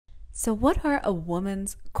So, what are a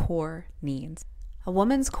woman's core needs? A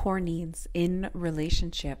woman's core needs in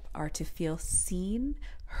relationship are to feel seen,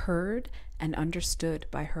 heard, and understood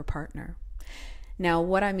by her partner. Now,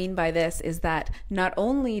 what I mean by this is that not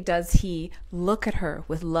only does he look at her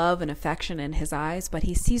with love and affection in his eyes, but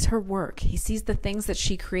he sees her work. He sees the things that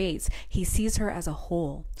she creates. He sees her as a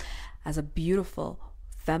whole, as a beautiful,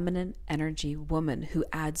 feminine energy woman who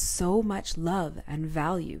adds so much love and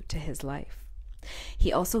value to his life.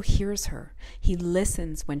 He also hears her. He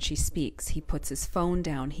listens when she speaks. He puts his phone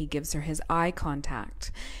down. He gives her his eye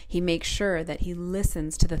contact. He makes sure that he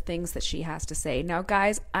listens to the things that she has to say. Now,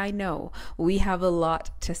 guys, I know we have a lot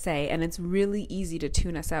to say, and it's really easy to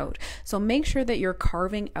tune us out. So make sure that you're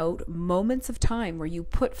carving out moments of time where you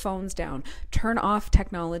put phones down, turn off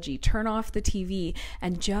technology, turn off the TV,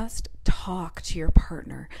 and just talk to your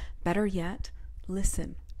partner. Better yet,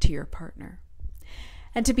 listen to your partner.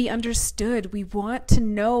 And to be understood, we want to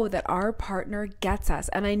know that our partner gets us.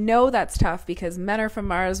 And I know that's tough because men are from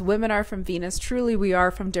Mars, women are from Venus. Truly, we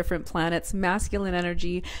are from different planets, masculine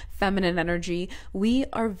energy, feminine energy. We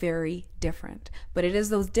are very different. But it is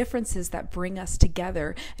those differences that bring us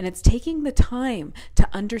together. And it's taking the time to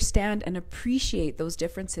understand and appreciate those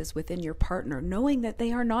differences within your partner, knowing that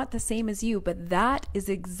they are not the same as you. But that is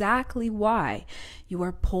exactly why you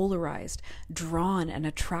are polarized, drawn, and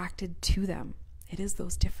attracted to them. It is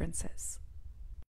those differences.